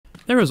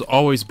There has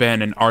always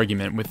been an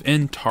argument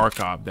within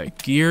Tarkov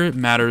that gear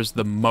matters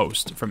the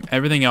most from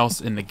everything else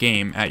in the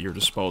game at your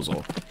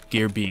disposal.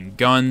 Gear being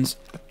guns,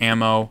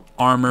 ammo,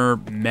 armor,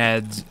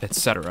 meds,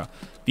 etc.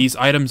 These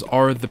items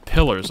are the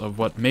pillars of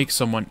what makes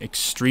someone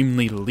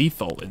extremely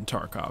lethal in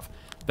Tarkov.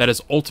 That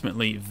is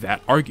ultimately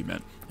that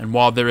argument, and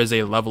while there is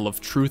a level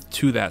of truth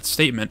to that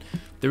statement,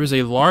 there is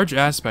a large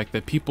aspect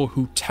that people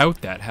who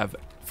tout that have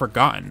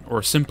forgotten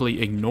or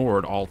simply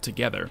ignored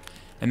altogether,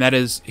 and that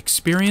is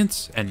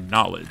experience and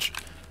knowledge.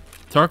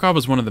 Tarkov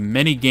is one of the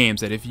many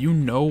games that if you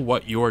know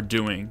what you're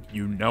doing,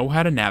 you know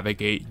how to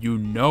navigate, you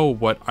know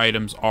what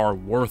items are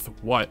worth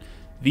what,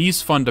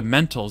 these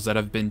fundamentals that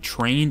have been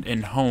trained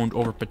and honed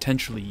over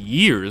potentially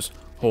years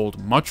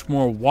hold much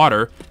more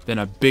water than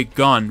a big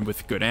gun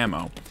with good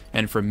ammo.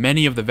 And for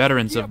many of the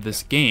veterans of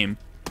this game,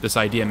 this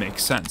idea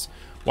makes sense.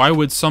 Why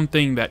would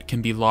something that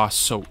can be lost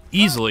so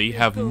easily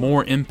have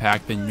more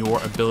impact than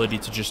your ability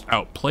to just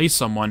outplay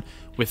someone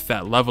with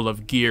that level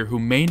of gear who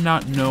may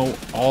not know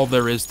all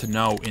there is to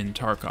know in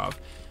Tarkov?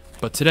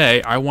 But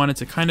today, I wanted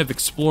to kind of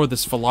explore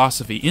this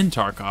philosophy in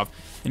Tarkov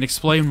and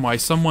explain why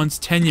someone's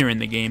tenure in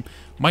the game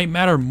might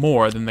matter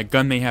more than the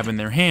gun they have in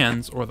their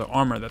hands or the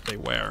armor that they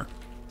wear.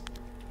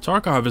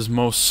 Tarkov is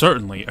most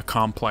certainly a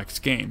complex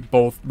game,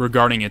 both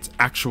regarding its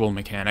actual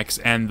mechanics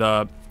and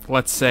the,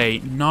 let's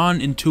say,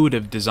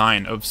 non-intuitive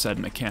design of said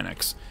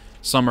mechanics.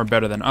 Some are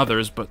better than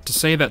others, but to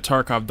say that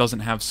Tarkov doesn't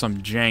have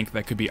some jank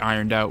that could be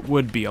ironed out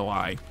would be a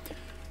lie.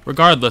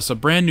 Regardless, a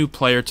brand new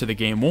player to the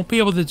game won't be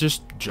able to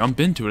just jump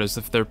into it as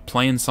if they're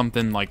playing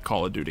something like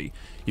Call of Duty.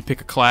 You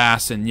pick a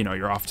class and,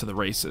 you're off to the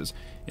races.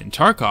 In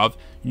Tarkov,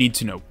 you need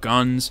to know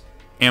guns,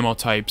 ammo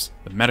types,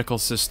 the medical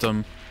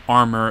system,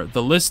 armor.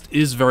 The list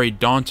is very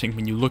daunting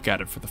when you look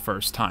at it for the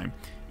first time.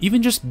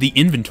 Even just the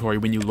inventory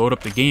when you load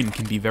up the game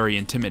can be very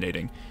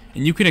intimidating,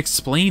 and you can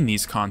explain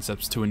these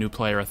concepts to a new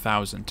player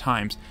 1,000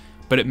 times,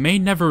 but it may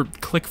never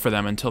click for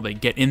them until they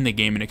get in the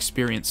game and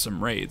experience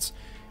some raids.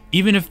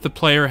 Even if the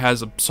player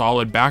has a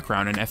solid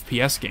background in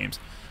FPS games,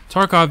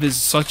 Tarkov is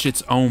such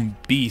its own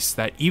beast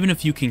that even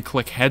if you can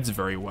click heads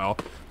very well,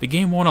 the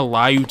game won't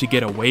allow you to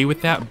get away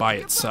with that by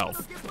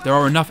itself. There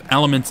are enough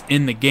elements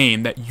in the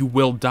game that you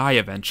will die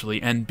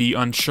eventually and be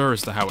unsure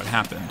as to how it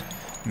happened.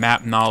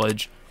 Map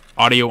knowledge,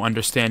 audio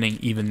understanding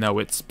even though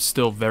it's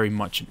still very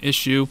much an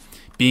issue,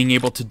 being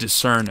able to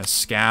discern a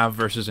scav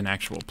versus an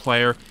actual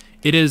player.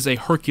 It is a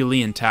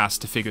Herculean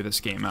task to figure this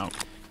game out.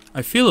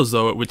 I feel as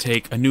though it would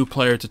take a new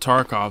player to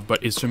Tarkov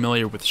but is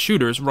familiar with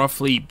shooters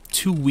roughly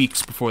 2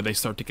 weeks before they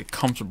start to get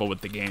comfortable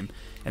with the game,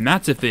 and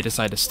that's if they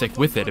decide to stick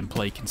with it and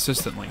play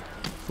consistently.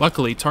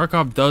 Luckily,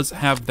 Tarkov does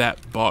have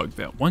that bug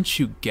that once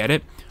you get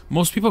it,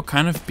 most people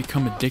kind of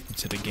become addicted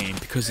to the game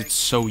because it's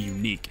so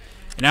unique,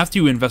 and after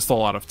you invest a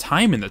lot of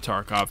time into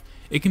Tarkov,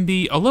 it can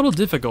be a little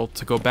difficult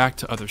to go back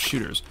to other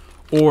shooters,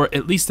 or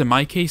at least in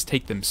my case,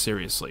 take them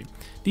seriously.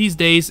 These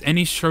days,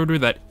 any shooter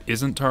that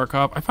isn't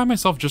Tarkov, I find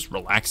myself just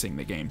relaxing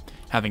the game,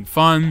 having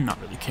fun,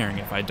 not really caring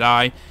if I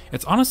die.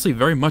 It's honestly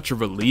very much a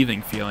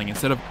relieving feeling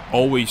instead of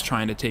always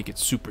trying to take it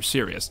super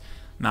serious.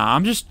 Nah,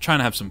 I'm just trying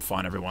to have some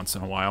fun every once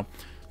in a while.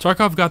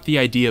 Tarkov got the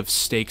idea of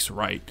stakes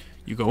right.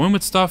 You go in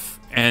with stuff,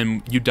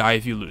 and you die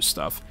if you lose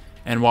stuff.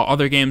 And while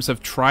other games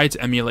have tried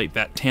to emulate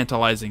that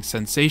tantalizing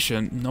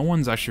sensation, no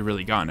one's actually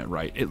really gotten it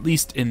right, at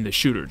least in the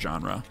shooter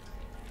genre.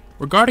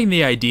 Regarding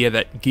the idea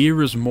that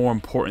gear is more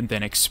important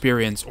than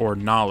experience or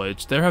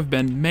knowledge, there have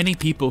been many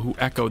people who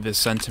echo this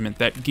sentiment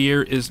that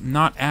gear is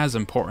not as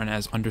important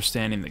as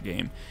understanding the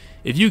game.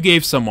 If you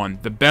gave someone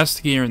the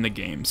best gear in the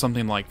game,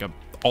 something like a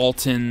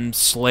Alton,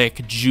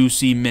 slick,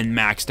 juicy,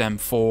 min-maxed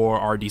M4,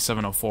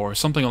 RD704,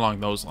 something along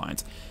those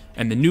lines,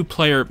 and the new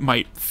player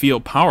might feel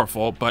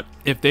powerful, but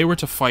if they were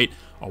to fight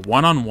a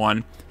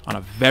one-on-one on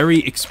a very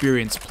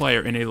experienced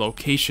player in a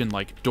location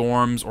like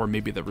dorms or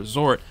maybe the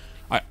resort,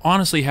 I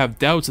honestly have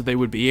doubts that they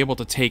would be able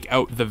to take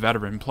out the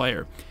veteran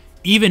player,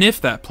 even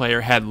if that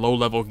player had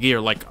low-level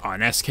gear like an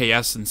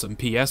SKS and some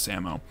PS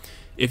ammo.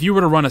 If you were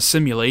to run a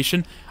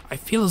simulation, I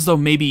feel as though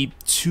maybe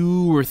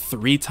 2 or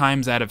 3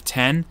 times out of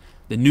 10,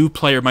 the new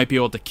player might be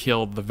able to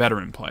kill the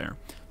veteran player.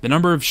 The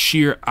number of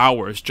sheer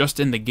hours just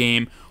in the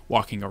game,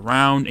 walking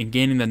around and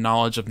gaining the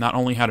knowledge of not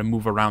only how to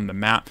move around the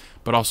map,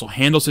 but also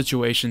handle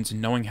situations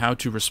and knowing how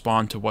to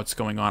respond to what's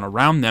going on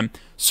around them,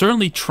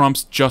 certainly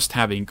trumps just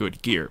having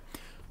good gear.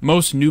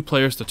 Most new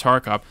players to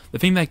Tarkov, the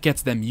thing that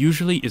gets them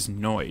usually is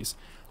noise.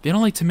 They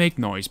don't like to make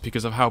noise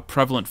because of how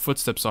prevalent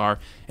footsteps are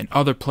and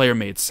other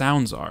player-made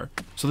sounds are,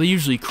 so they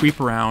usually creep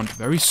around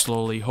very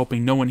slowly,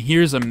 hoping no one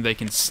hears them and they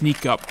can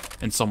sneak up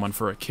and someone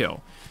for a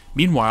kill.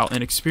 Meanwhile,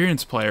 an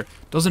experienced player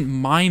doesn't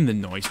mind the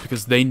noise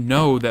because they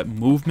know that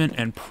movement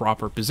and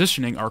proper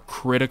positioning are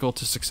critical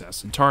to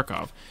success in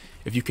Tarkov.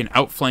 If you can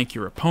outflank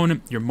your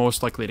opponent, you're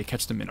most likely to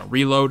catch them in a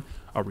reload,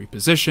 a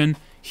reposition,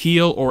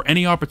 heal, or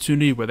any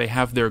opportunity where they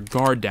have their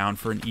guard down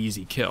for an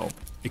easy kill.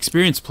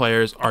 Experienced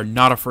players are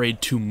not afraid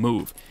to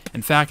move.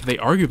 In fact, they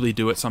arguably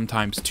do it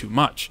sometimes too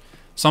much.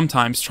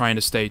 Sometimes trying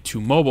to stay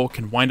too mobile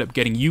can wind up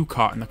getting you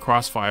caught in the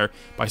crossfire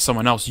by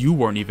someone else you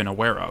weren't even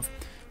aware of.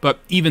 But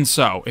even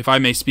so, if I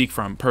may speak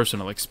from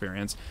personal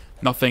experience,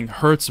 nothing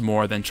hurts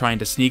more than trying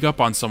to sneak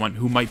up on someone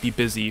who might be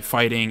busy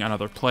fighting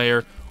another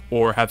player,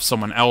 or have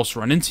someone else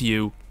run into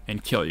you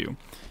and kill you.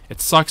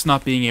 It sucks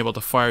not being able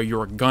to fire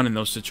your gun in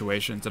those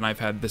situations, and I've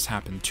had this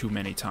happen too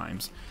many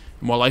times.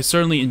 And while I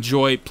certainly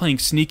enjoy playing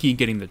sneaky and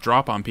getting the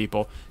drop on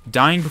people,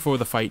 dying before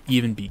the fight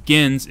even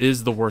begins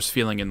is the worst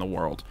feeling in the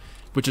world,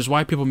 which is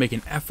why people make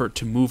an effort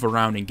to move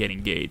around and get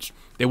engaged.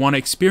 They want to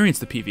experience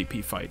the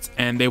PvP fights,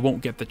 and they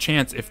won't get the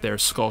chance if they're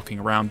skulking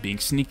around being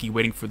sneaky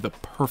waiting for the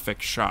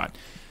perfect shot.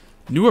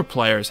 Newer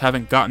players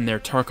haven't gotten their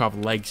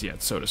Tarkov legs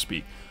yet, so to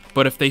speak,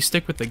 but if they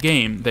stick with the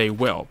game, they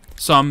will.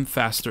 Some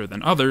faster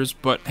than others,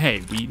 but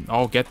hey, we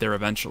all get there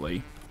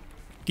eventually.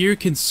 Gear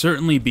can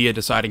certainly be a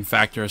deciding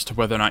factor as to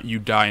whether or not you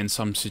die in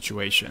some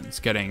situations.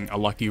 Getting a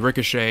lucky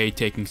ricochet,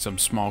 taking some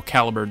small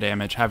caliber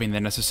damage, having the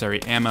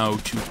necessary ammo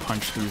to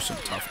punch through some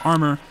tough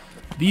armor,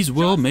 these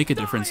will make a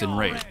difference in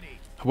raid.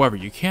 However,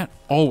 you can't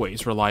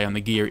always rely on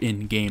the gear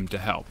in-game to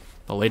help.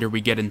 The later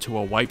we get into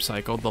a wipe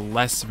cycle, the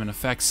less of an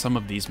effect some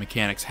of these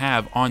mechanics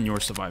have on your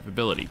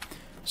survivability.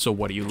 So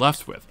what are you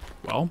left with?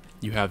 Well,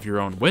 you have your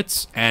own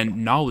wits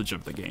and knowledge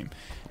of the game,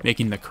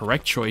 making the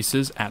correct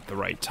choices at the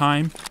right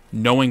time,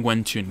 knowing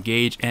when to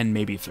engage and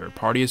maybe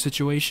third-party a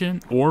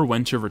situation, or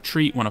when to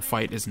retreat when a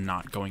fight is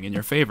not going in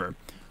your favor.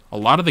 A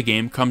lot of the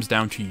game comes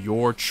down to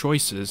your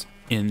choices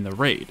in the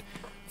raid,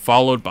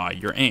 followed by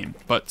your aim.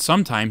 But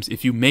sometimes,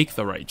 if you make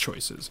the right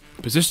choices,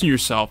 position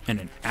yourself in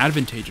an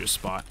advantageous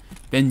spot,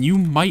 then you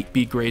might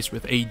be graced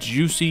with a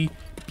juicy,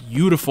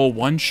 beautiful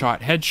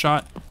one-shot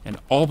headshot and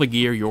all the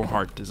gear your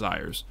heart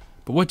desires.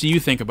 But what do you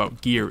think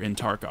about gear in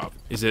Tarkov?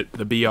 Is it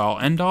the be-all,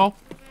 end-all?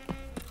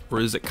 Or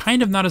is it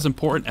kind of not as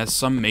important as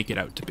some make it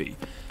out to be?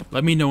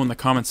 Let me know in the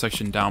comment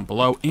section down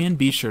below, and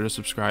be sure to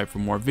subscribe for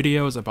more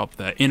videos about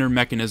the inner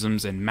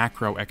mechanisms and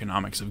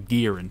macroeconomics of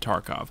gear in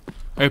Tarkov.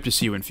 I hope to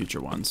see you in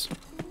future ones.